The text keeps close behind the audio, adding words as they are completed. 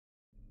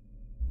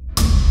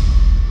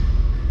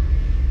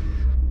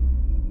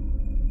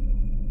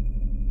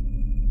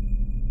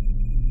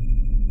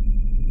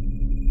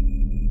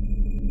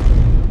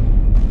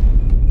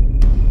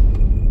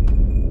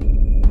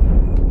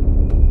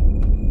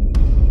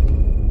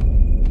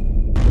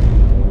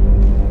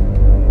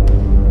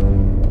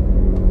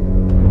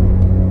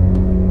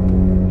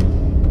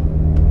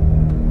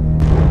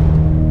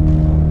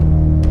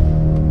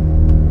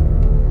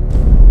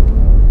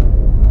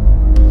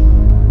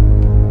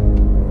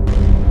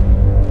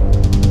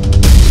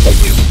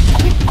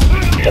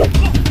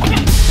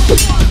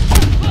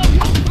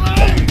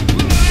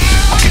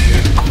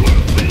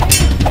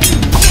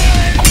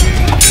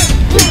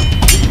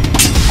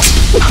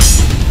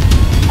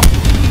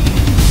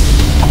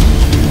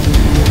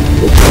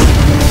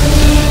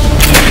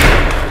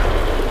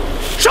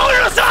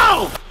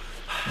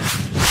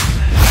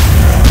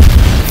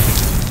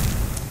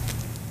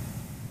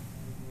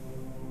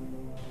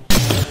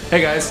Hey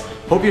guys,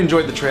 hope you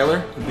enjoyed the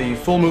trailer. The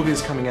full movie is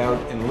coming out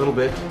in a little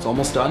bit. It's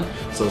almost done,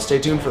 so stay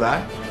tuned for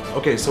that.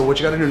 Okay, so what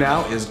you gotta do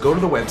now is go to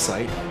the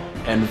website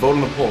and vote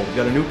on the poll. We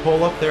got a new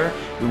poll up there.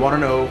 We wanna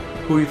know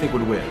who you think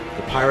would win,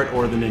 the pirate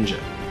or the ninja.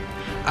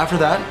 After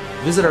that,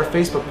 visit our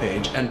Facebook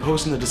page and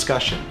post in the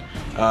discussion.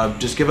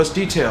 Just give us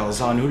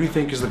details on who do you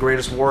think is the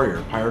greatest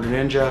warrior, pirate or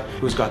ninja,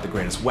 who's got the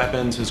greatest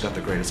weapons, who's got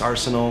the greatest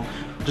arsenal.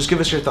 Just give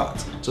us your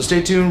thoughts. So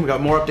stay tuned, we got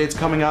more updates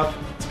coming up.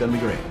 It's gonna be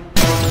great.